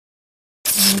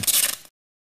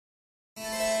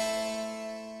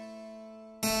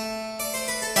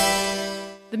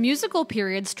The musical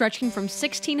period stretching from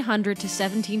 1600 to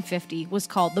 1750 was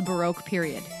called the Baroque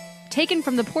period, taken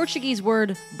from the Portuguese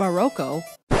word barroco.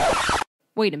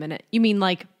 Wait a minute, you mean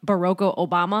like Barocco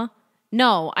Obama?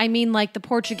 No, I mean like the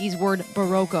Portuguese word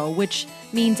barroco, which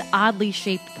means oddly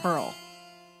shaped pearl.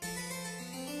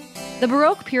 The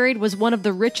Baroque period was one of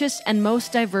the richest and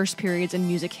most diverse periods in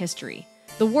music history.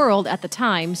 The world, at the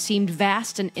time, seemed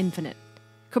vast and infinite.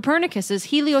 Copernicus's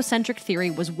heliocentric theory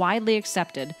was widely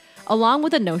accepted, along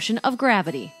with the notion of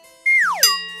gravity.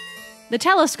 The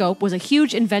telescope was a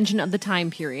huge invention of the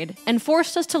time period and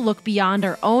forced us to look beyond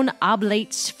our own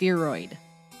oblate spheroid.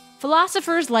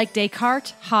 Philosophers like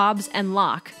Descartes, Hobbes, and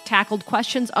Locke tackled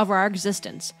questions of our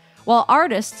existence, while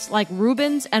artists like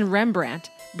Rubens and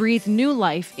Rembrandt breathed new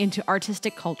life into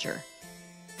artistic culture.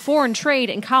 Foreign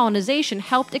trade and colonization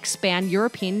helped expand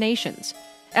European nations.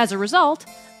 As a result,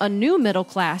 a new middle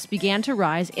class began to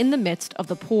rise in the midst of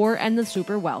the poor and the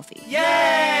super wealthy.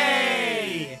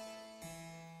 Yay!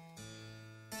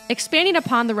 Expanding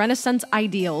upon the Renaissance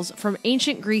ideals from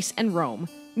ancient Greece and Rome,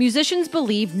 musicians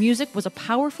believed music was a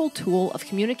powerful tool of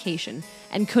communication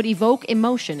and could evoke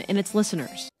emotion in its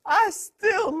listeners. I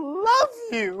still love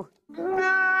you!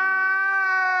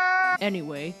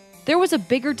 Anyway, there was a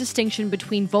bigger distinction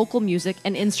between vocal music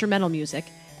and instrumental music,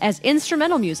 as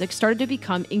instrumental music started to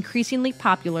become increasingly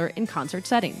popular in concert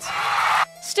settings.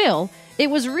 Still, it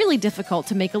was really difficult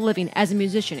to make a living as a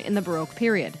musician in the Baroque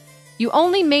period. You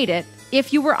only made it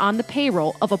if you were on the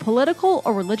payroll of a political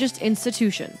or religious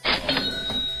institution.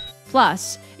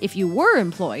 Plus, if you were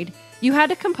employed, you had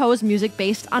to compose music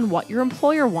based on what your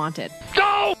employer wanted.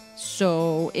 Go!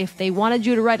 So, if they wanted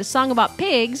you to write a song about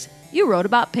pigs, you wrote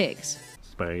about pigs.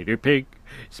 Spider pig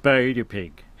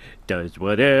does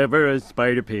whatever a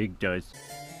spider pig does.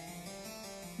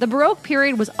 The Baroque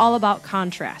period was all about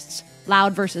contrasts.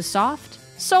 Loud versus soft,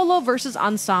 solo versus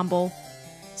ensemble,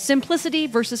 simplicity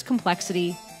versus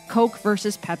complexity, Coke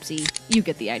versus Pepsi. You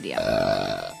get the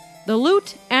idea. The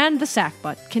lute and the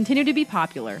sackbut continued to be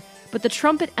popular, but the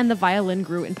trumpet and the violin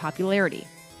grew in popularity.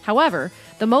 However,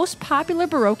 the most popular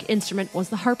Baroque instrument was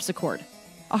the harpsichord.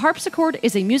 A harpsichord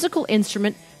is a musical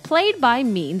instrument played by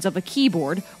means of a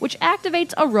keyboard which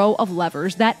activates a row of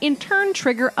levers that in turn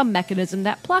trigger a mechanism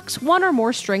that plucks one or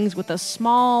more strings with a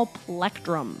small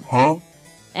plectrum.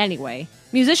 Anyway,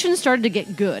 musicians started to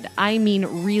get good, I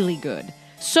mean really good.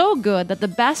 So good that the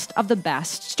best of the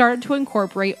best started to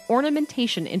incorporate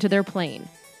ornamentation into their playing.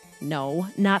 No,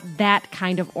 not that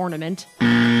kind of ornament.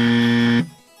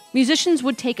 Musicians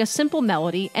would take a simple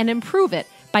melody and improve it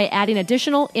by adding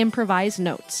additional improvised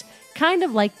notes, kind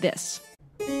of like this.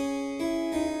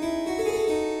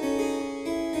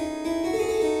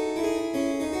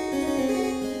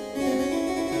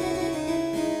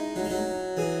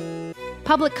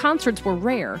 Public concerts were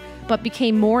rare, but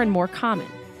became more and more common.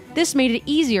 This made it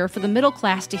easier for the middle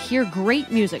class to hear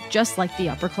great music just like the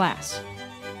upper class.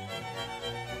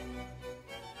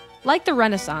 Like the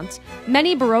Renaissance,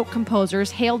 many Baroque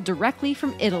composers hailed directly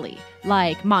from Italy,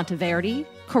 like Monteverdi,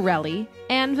 Corelli,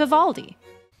 and Vivaldi.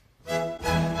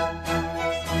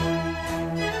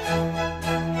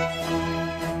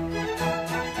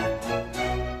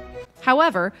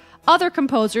 However, other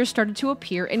composers started to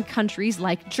appear in countries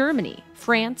like Germany,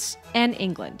 France, and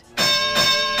England.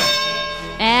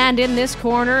 And in this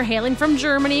corner, hailing from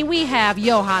Germany, we have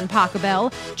Johann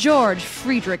Pachelbel, George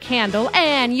Friedrich Handel,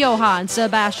 and Johann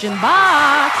Sebastian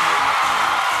Bach.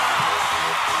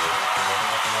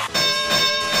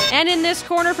 And in this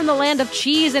corner, from the land of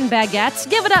cheese and baguettes,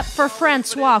 give it up for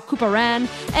Francois Couperin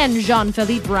and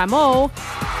Jean-Philippe Rameau.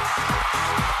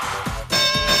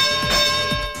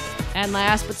 And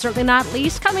last but certainly not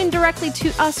least, coming directly to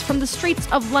us from the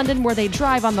streets of London where they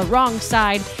drive on the wrong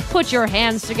side, put your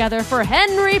hands together for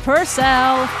Henry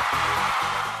Purcell.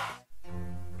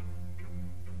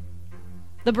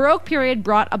 The Baroque period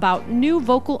brought about new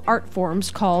vocal art forms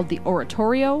called the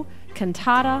oratorio,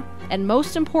 cantata, and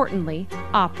most importantly,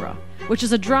 opera, which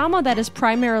is a drama that is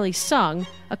primarily sung,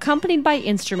 accompanied by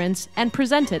instruments, and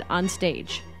presented on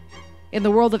stage. In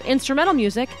the world of instrumental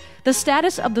music, the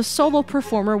status of the solo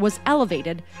performer was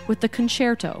elevated with the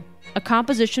concerto, a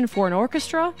composition for an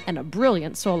orchestra and a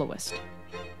brilliant soloist.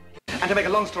 And to make a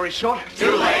long story short,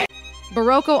 too late!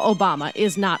 Barocco Obama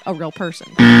is not a real person.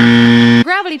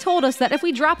 Gravity told us that if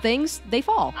we drop things, they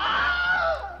fall.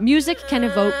 Music can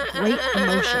evoke great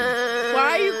emotion.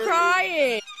 Why are you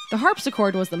crying? The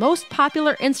harpsichord was the most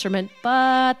popular instrument,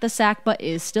 but the sackbut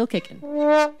is still kicking.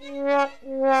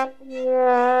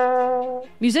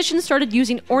 Musicians started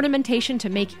using ornamentation to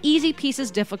make easy pieces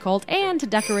difficult and to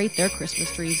decorate their Christmas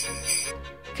trees.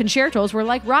 Concertos were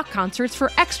like rock concerts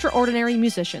for extraordinary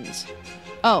musicians.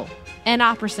 Oh, and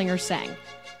opera singers sang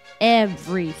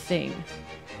everything.